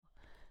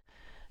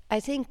I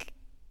think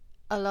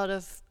a lot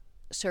of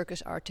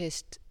circus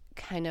artists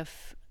kind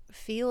of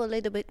feel a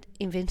little bit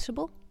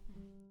invincible.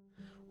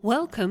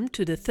 Welcome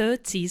to the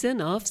third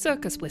season of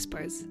Circus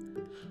Whispers,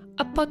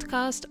 a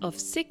podcast of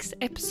 6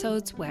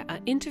 episodes where I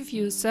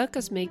interview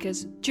circus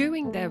makers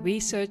during their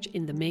research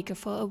in the Maker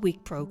for a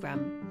Week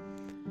program.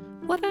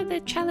 What are their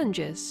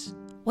challenges?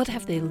 What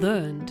have they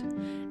learned?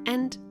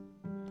 And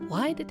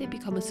why did they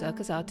become a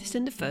circus artist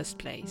in the first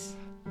place?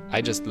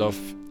 I just love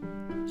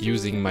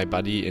using my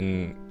body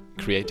in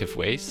creative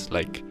ways.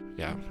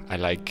 I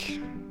like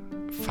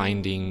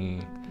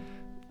finding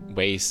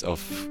ways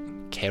of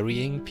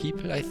carrying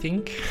people, I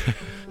think.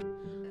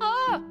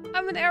 Oh,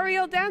 I'm an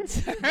aerial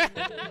dancer.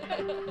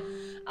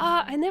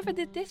 I never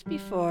did this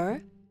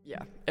before.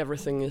 Yeah,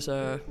 everything is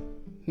a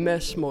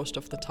mess most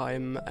of the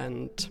time,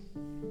 and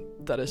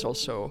that is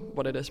also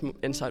what it is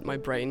inside my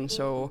brain.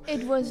 So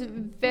it was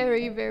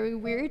very, very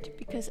weird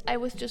because I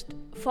was just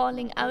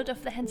falling out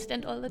of the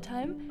handstand all the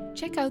time.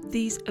 Check out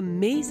these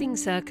amazing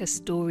circus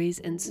stories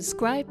and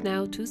subscribe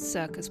now to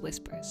Circus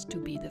Whispers to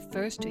be the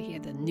first to hear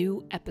the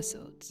new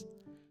episodes.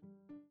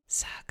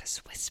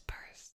 Circus Whispers.